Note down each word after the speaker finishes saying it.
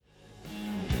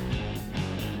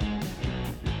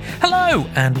Hello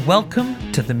and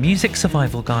welcome to the Music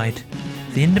Survival Guide,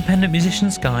 the independent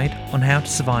musician's guide on how to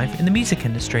survive in the music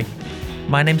industry.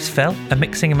 My name's Phil, a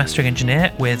mixing and mastering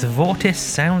engineer with Vortis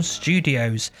Sound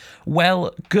Studios. Well,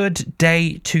 good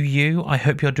day to you. I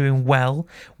hope you're doing well,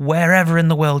 wherever in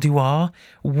the world you are,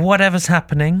 whatever's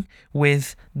happening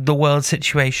with the world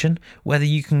situation, whether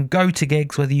you can go to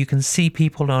gigs, whether you can see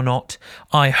people or not.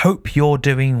 I hope you're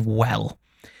doing well.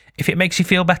 If it makes you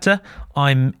feel better,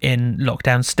 I'm in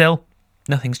lockdown still.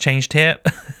 Nothing's changed here.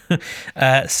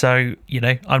 So,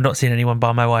 I'm not seeing anyone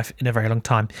bar my wife in a very long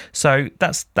time. So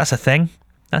that's a thing.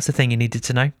 That's the thing you needed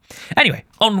to know. Anyway,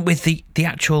 on with the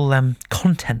actual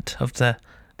content of the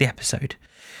episode.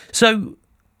 So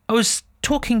I was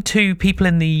talking to people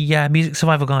in the Music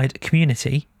Survival Guide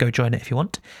community, go join it if you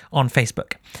want, on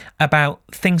Facebook, about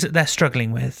things that they're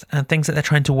struggling with and things that they're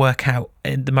trying to work out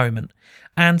in the moment.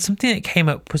 And something that came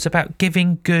up was about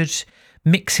giving good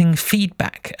mixing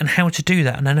feedback and how to do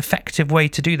that, and an effective way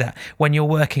to do that when you're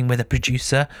working with a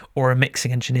producer or a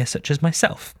mixing engineer such as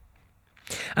myself.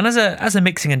 And as a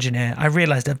mixing engineer, I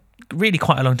realised really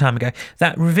quite a long time ago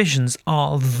that revisions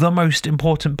are the most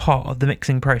important part of the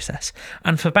mixing process,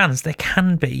 and for bands they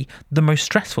can be the most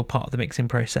stressful part of the mixing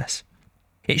process.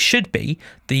 It should be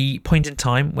the point in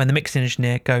time when the mixing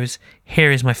engineer goes,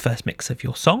 here is my first mix of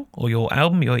your song or your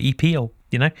album, your EP, or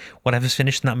whatever's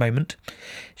finished in that moment.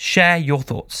 Share your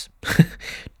thoughts.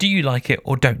 Do you like it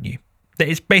or don't you? That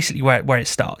is basically where it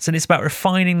starts, and it's about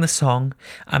refining the song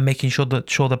and making sure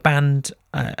the band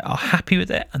are happy with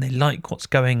it and they like what's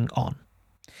going on.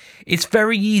 It's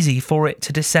very easy for it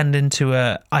to descend into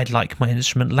I'd like my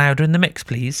instrument louder in the mix,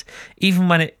 please, even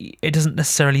when it doesn't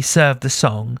necessarily serve the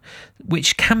song,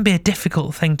 which can be a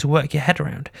difficult thing to work your head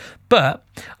around. But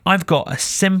I've got a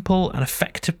simple and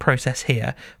effective process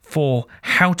here for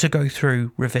how to go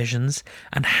through revisions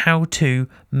and how to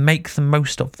make the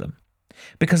most of them.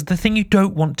 Because the thing you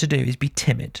don't want to do is be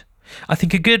timid. I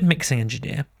think a good mixing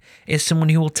engineer is someone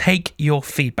who will take your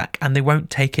feedback and they won't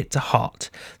take it to heart.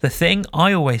 The thing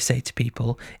I always say to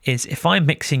people is, if I'm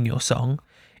mixing your song,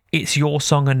 it's your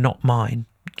song and not mine.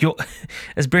 You're,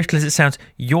 as brutal as it sounds,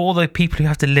 you're the people who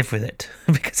have to live with it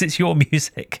because it's your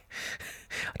music.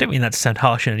 I don't mean that to sound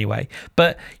harsh in any way,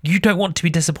 but you don't want to be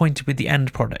disappointed with the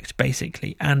end product,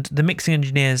 basically. And the mixing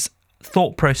engineer's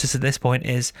thought process at this point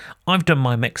is, I've done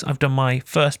my mix, I've done my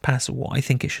first pass of what I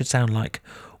think it should sound like.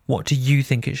 What do you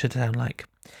think it should sound like?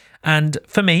 And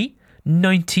for me,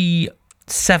 97%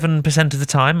 of the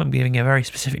time, I'm giving a very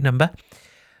specific number,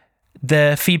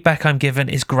 the feedback I'm given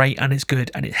is great and it's good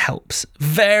and it helps.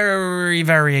 Very,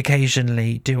 very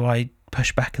occasionally do I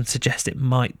push back and suggest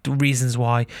reasons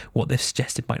why what they've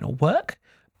suggested might not work,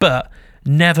 but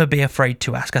never be afraid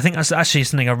to ask. I think that's actually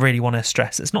something I really want to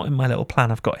stress. It's not in my little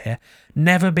plan I've got here.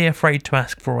 Never be afraid to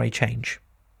ask for a change.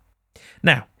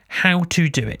 Now, how to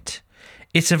do it?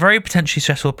 It's a very potentially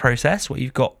stressful process where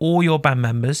you've got all your band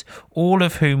members, all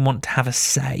of whom want to have a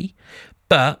say,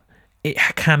 but it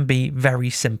can be very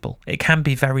simple.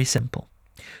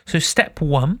 So step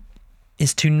one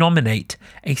is to nominate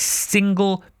a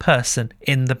single person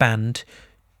in the band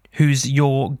who's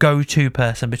your go-to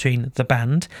person between the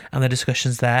band and the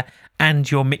discussions there and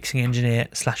your mixing engineer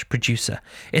 / producer.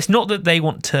 It's not that they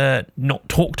want to not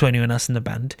talk to anyone else in the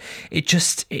band. It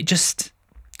just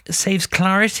saves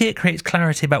clarity. It creates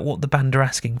clarity about what the band are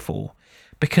asking for,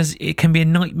 because it can be a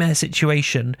nightmare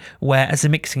situation where, as a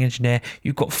mixing engineer,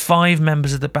 you've got 5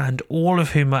 members of the band, all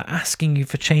of whom are asking you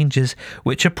for changes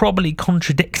which are probably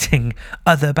contradicting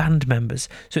other band members.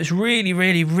 So it's really,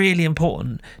 really, really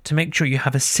important to make sure you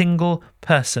have a single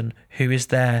person who is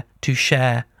there to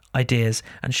share ideas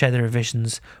and share the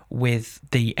revisions with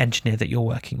the engineer that you're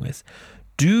working with.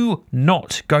 Do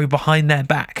not go behind their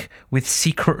back with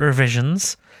secret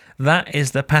revisions. That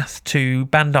is the path to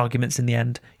band arguments in the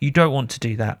end. You don't want to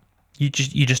do that. You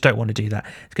just don't want to do that.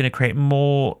 It's going to create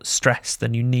more stress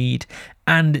than you need,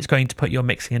 and it's going to put your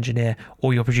mixing engineer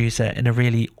or your producer in a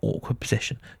really awkward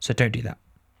position. So don't do that.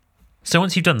 So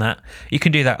once you've done that, you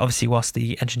can do that obviously whilst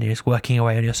the engineer is working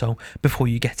away on your song before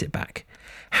you get it back.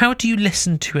 How do you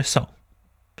listen to a song?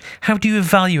 How do you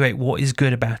evaluate what is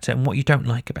good about it and what you don't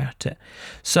like about it?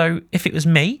 So if it was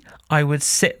me, I would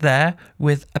sit there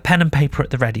with a pen and paper at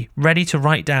the ready to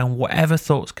write down whatever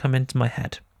thoughts come into my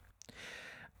head.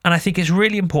 And I think it's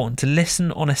really important to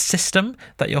listen on a system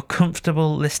that you're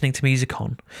comfortable listening to music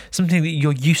on, something that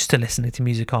you're used to listening to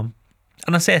music on.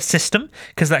 And I say a system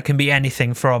because that can be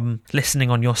anything from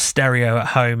listening on your stereo at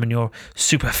home and your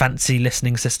super fancy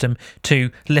listening system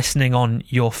to listening on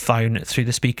your phone through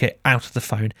the speaker out of the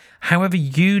phone. However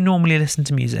you normally listen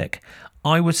to music,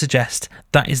 I would suggest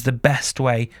that is the best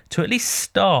way to at least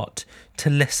start to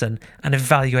listen and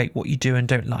evaluate what you do and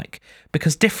don't like,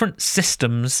 because different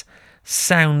systems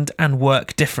sound and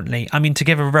work differently. I mean, to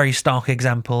give a very stark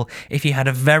example, if you had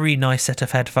a very nice set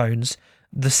of headphones,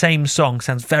 the same song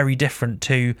sounds very different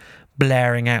to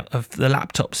blaring out of the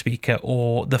laptop speaker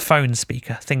or the phone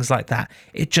speaker, things like that.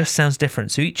 It just sounds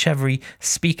different. So every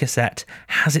speaker set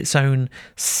has its own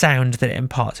sound that it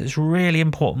imparts. It's really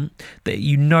important that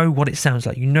you know what it sounds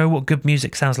like. You know what good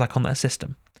music sounds like on that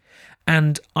system.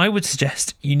 And I would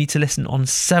suggest you need to listen on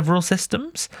several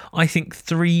systems. I think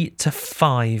 3 to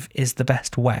 5 is the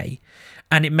best way.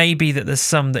 And it may be that there's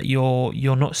some that you're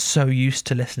not so used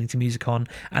to listening to music on,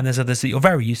 and there's others that you're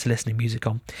very used to listening to music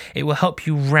on. It will help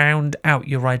you round out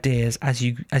your ideas as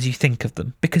you think of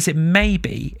them, because it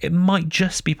might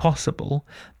just be possible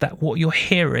that what you're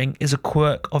hearing is a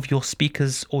quirk of your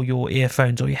speakers or your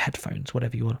earphones or your headphones,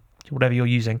 whatever you're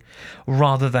using,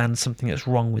 rather than something that's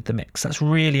wrong with the mix. That's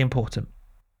really important.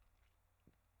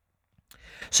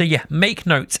 So yeah, make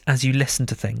notes as you listen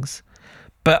to things.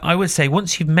 But I would say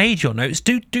once you've made your notes,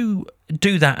 do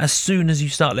that as soon as you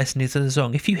start listening to the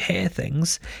song. If you hear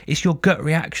things, it's your gut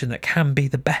reaction that can be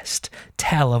the best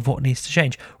tell of what needs to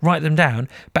change. Write them down,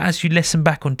 but as you listen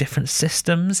back on different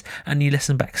systems and you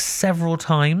listen back several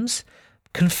times,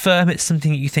 confirm it's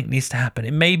something that you think needs to happen.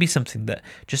 It may be something that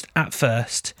just at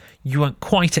first you weren't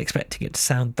quite expecting it to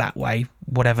sound that way,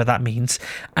 whatever that means,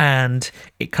 and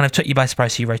it kind of took you by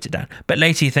surprise, so you wrote it down. But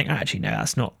later you think, actually, no,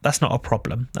 that's not a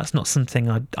problem. That's not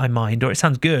something I mind, or it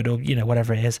sounds good, or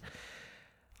whatever it is.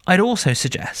 I'd also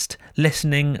suggest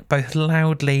listening both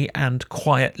loudly and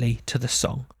quietly to the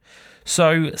song.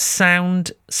 So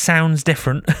sound sounds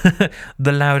different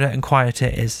the louder and quieter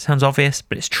it is. Sounds obvious,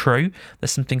 but it's true.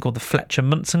 There's something called the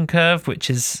Fletcher-Munson curve, which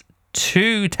is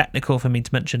too technical for me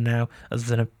to mention now, other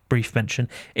than a brief mention.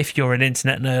 If you're an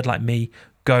internet nerd like me,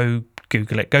 go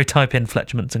Google it. Go type in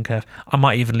Fletcher-Munson curve. I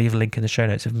might even leave a link in the show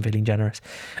notes if I'm feeling generous.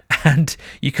 And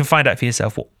you can find out for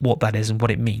yourself what that is and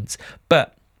what it means.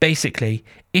 But basically,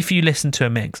 if you listen to a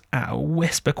mix at a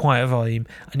whisper quiet volume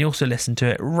and you also listen to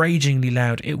it ragingly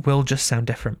loud, it will just sound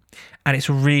different. And it's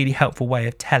a really helpful way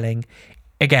of telling,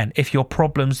 again, if your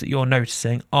problems that you're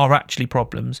noticing are actually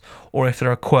problems or if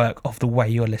they're a quirk of the way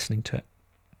you're listening to it.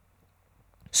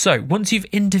 So once you've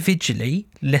individually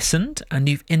listened and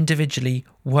you've individually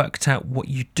worked out what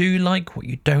you do like, what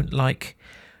you don't like,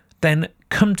 then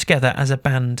come together as a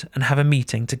band and have a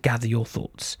meeting to gather your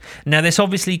thoughts. Now, this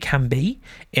obviously can be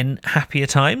in happier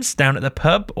times down at the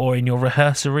pub or in your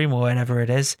rehearsal room or wherever it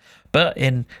is, but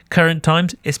in current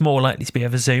times, it's more likely to be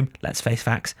over Zoom, let's face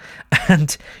facts,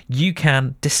 and you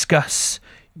can discuss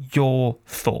your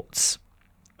thoughts.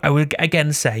 I would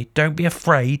again say, don't be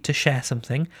afraid to share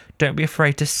something. Don't be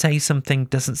afraid to say something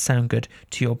doesn't sound good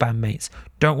to your bandmates.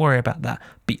 Don't worry about that.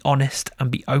 Be honest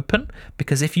and be open,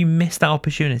 because if you miss that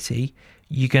opportunity,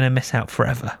 you're going to miss out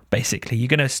forever, basically. You're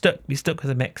going to be stuck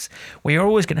with a mix where you're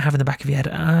always going to have in the back of your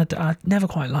head, I never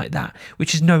quite like that,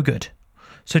 which is no good.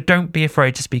 So don't be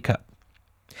afraid to speak up.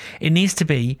 It needs to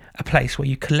be a place where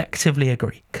you collectively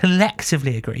agree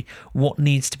what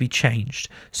needs to be changed,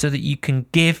 so that you can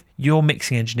give your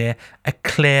mixing engineer a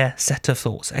clear set of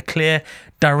thoughts, a clear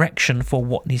direction for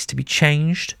what needs to be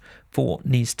changed, for what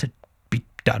needs to be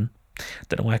done.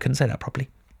 Don't know why I couldn't say that properly.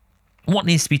 What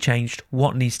needs to be changed,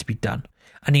 what needs to be done.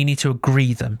 And you need to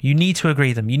agree them. You need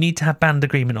to have band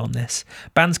agreement on this.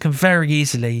 Bands can very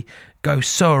easily go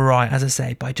so awry, as I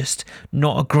say, by just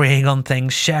not agreeing on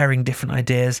things, sharing different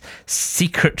ideas,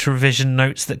 secret revision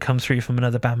notes that come through from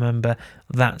another band member.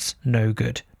 That's no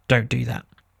good. Don't do that.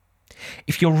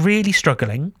 If you're really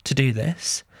struggling to do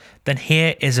this, then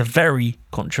here is a very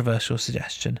controversial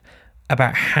suggestion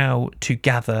about how to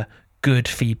gather good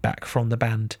feedback from the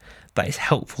band that is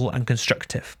helpful and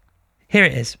constructive. Here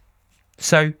it is.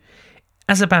 So,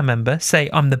 as a band member, say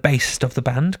I'm the bassist of the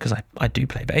band, because I do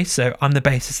play bass, so I'm the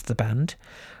bassist of the band,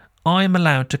 I'm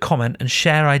allowed to comment and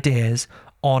share ideas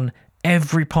on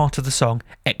every part of the song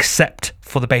except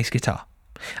for the bass guitar.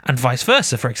 And vice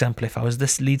versa, for example, if I was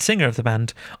the lead singer of the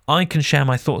band, I can share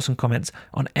my thoughts and comments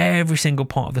on every single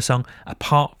part of the song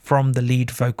apart from the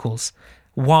lead vocals.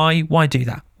 Why do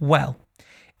that? Well,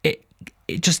 it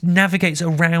just navigates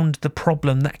around the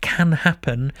problem that can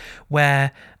happen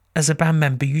where, as a band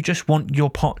member, you just want your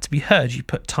part to be heard. You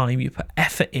put time, you put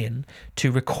effort in to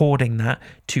recording that,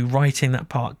 to writing that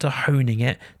part, to honing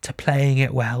it, to playing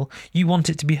it well. You want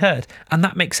it to be heard, and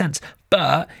that makes sense.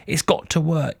 But it's got to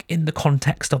work in the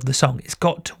context of the song. It's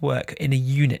got to work in a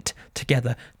unit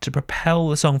together to propel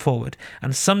the song forward.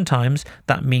 And sometimes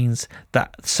that means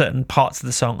that certain parts of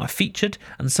the song are featured,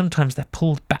 and sometimes they're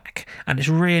pulled back. And it's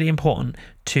really important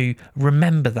to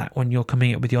remember that when you're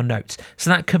coming up with your notes. So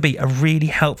that could be a really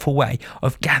helpful way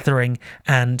of gathering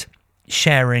and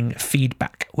sharing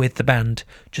feedback with the band.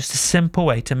 Just a simple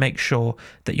way to make sure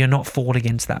that you're not falling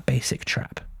into that basic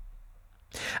trap.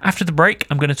 After the break,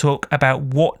 I'm going to talk about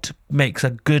what makes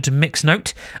a good mix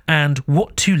note and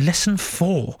what to listen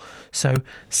for. So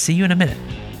see you in a minute.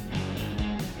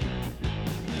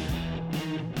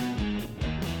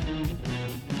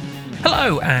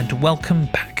 Hello and welcome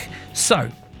back.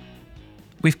 So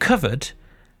we've covered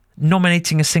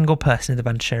nominating a single person in the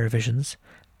band to share revisions,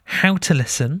 how to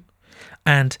listen,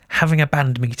 and having a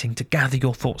band meeting to gather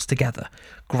your thoughts together.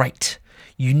 Great.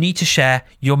 You need to share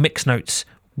your mix notes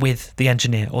with the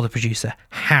engineer or the producer.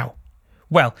 How?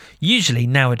 Well, usually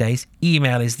nowadays,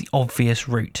 email is the obvious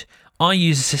route. I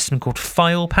use a system called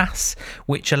FilePass,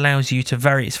 which allows you to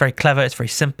it's very clever, it's very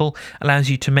simple, allows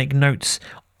you to make notes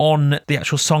on the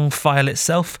actual song file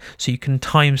itself, so you can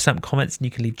timestamp comments and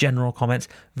you can leave general comments.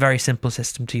 Very simple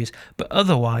system to use. But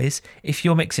otherwise, if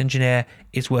your mix engineer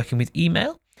is working with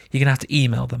email, you're going to have to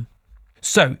email them.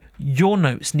 So your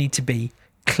notes need to be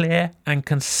clear and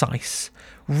concise,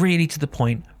 really to the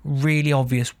point, really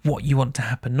obvious what you want to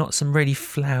happen, not some really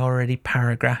flowery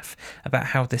paragraph about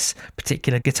how this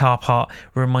particular guitar part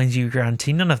reminds you of your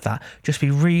auntie. None of that. Just be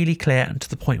really clear and to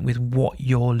the point with what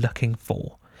you're looking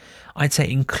for. I'd say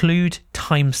include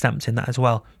timestamps in that as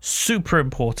well. Super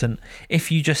important.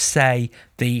 If you just say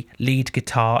the lead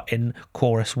guitar in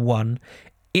chorus 1,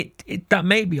 that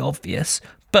may be obvious,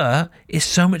 but it's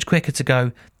so much quicker to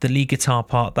go the lead guitar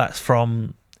part that's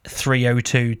from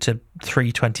 3:02 to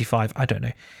 3:25. I don't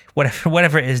know,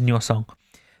 whatever it is in your song.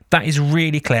 That is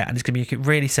really clear, and it's going to make it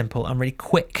really simple and really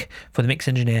quick for the mix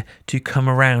engineer to come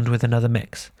around with another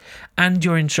mix. And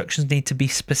your instructions need to be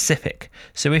specific.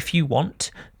 So if you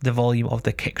want the volume of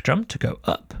the kick drum to go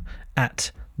up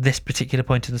at this particular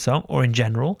point in the song, or in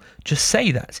general, just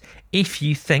say that. If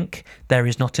you think there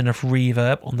is not enough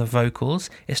reverb on the vocals,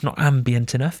 it's not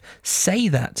ambient enough, say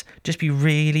that. Just be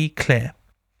really clear.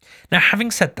 Now,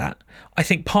 having said that, I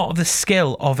think part of the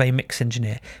skill of a mix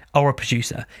engineer or a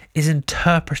producer is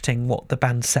interpreting what the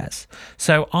band says.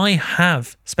 So I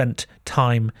have spent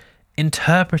time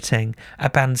interpreting a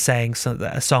band saying so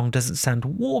that a song doesn't sound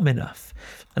warm enough.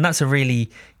 And that's a really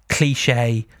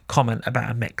cliche comment about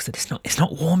a mix, that it's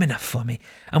not warm enough for me.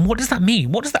 And what does that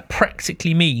mean? What does that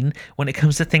practically mean when it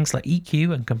comes to things like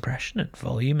EQ and compression and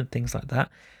volume and things like that?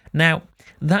 Now,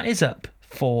 that is up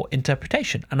for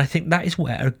interpretation, and I think that is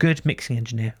where a good mixing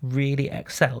engineer really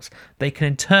excels. They can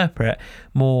interpret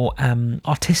more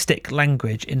artistic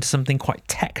language into something quite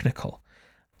technical.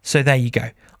 So there you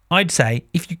go. I'd say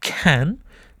if you can,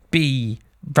 be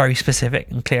very specific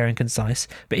and clear and concise,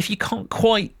 but if you can't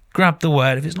quite grab the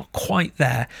word, if it's not quite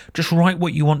there, just write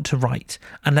what you want to write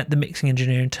and let the mixing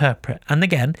engineer interpret. And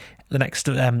again, the next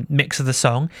mix of the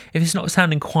song, if it's not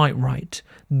sounding quite right,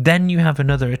 then you have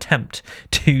another attempt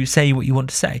to say what you want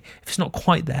to say. If it's not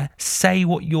quite there, say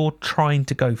what you're trying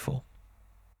to go for.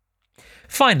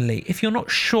 Finally, if you're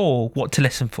not sure what to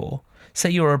listen for, say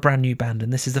you're a brand new band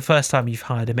and this is the first time you've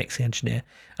hired a mixing engineer,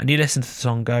 and you listen to the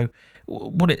song and go,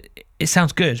 "What it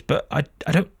sounds good, but I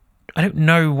don't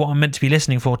know what I'm meant to be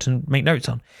listening for to make notes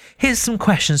on." Here's some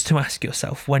questions to ask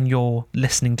yourself when you're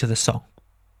listening to the song.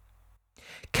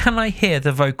 Can I hear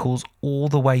the vocals all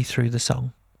the way through the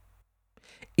song?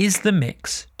 Is the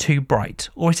mix too bright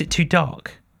or is it too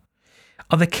dark?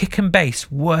 Are the kick and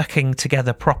bass working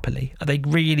together properly? Are they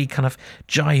really kind of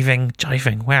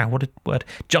jiving, wow, what a word,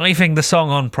 jiving the song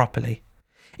on properly?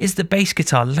 Is the bass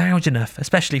guitar loud enough,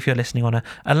 especially if you're listening on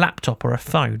a laptop or a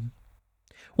phone?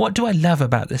 What do I love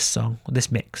about this song, or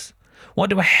this mix? What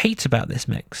do I hate about this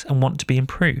mix and want to be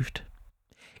improved?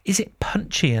 Is it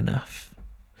punchy enough?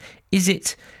 Has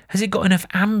it got enough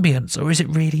ambience, or is it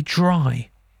really dry?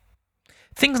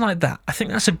 Things like that. I think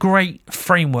that's a great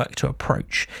framework to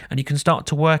approach, and you can start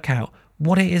to work out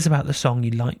what it is about the song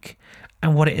you like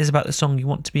and what it is about the song you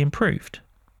want to be improved.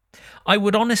 I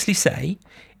would honestly say,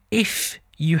 if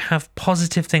you have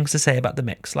positive things to say about the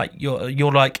mix, like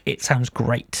you're like, it sounds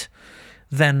great,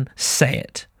 then say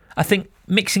it. I think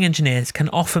mixing engineers can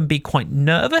often be quite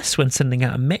nervous when sending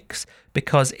out a mix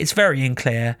because it's very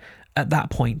unclear at that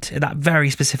point, at that very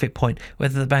specific point,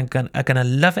 whether the band are going to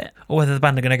love it or whether the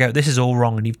band are going to go, "This is all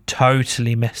wrong and you've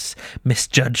totally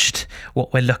misjudged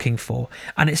what we're looking for."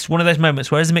 And it's one of those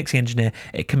moments where, as a mixing engineer,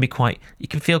 you can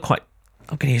feel quite,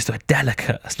 I'm going to use the word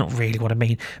delicate, that's not really what I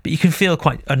mean, but you can feel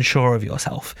quite unsure of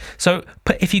yourself. So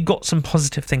if you've got some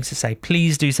positive things to say,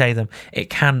 please do say them. It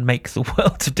can make the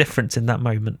world of difference in that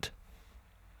moment.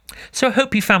 So I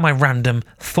hope you found my random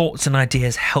thoughts and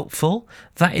ideas helpful.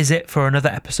 That is it for another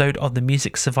episode of the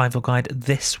Music Survival Guide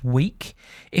this week.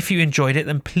 If you enjoyed it,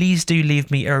 then please do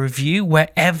leave me a review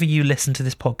wherever you listen to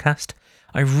this podcast.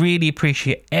 I really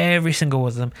appreciate every single one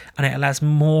of them, and it allows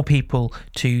more people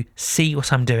to see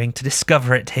what I'm doing, to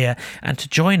discover it here, and to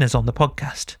join us on the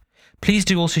podcast. Please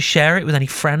do also share it with any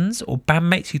friends or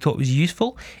bandmates you thought was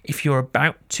useful if you're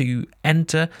about to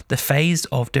enter the phase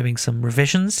of doing some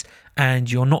revisions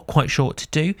and you're not quite sure what to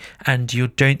do and you're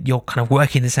kind of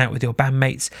working this out with your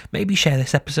bandmates. Maybe share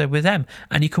this episode with them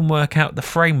and you can work out the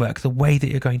framework, the way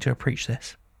that you're going to approach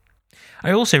this.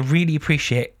 I also really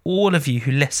appreciate all of you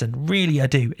who listen. Really, I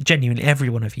do. Genuinely, every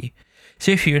one of you.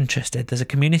 So if you're interested, there's a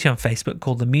community on Facebook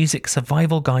called the Music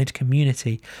Survival Guide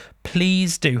Community.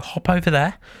 Please do hop over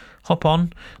there. Hop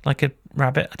on like a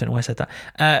rabbit, I don't know why I said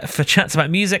that, for chats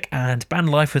about music and band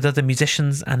life with other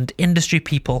musicians and industry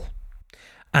people.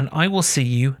 And I will see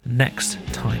you next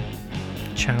time.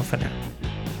 Ciao for now.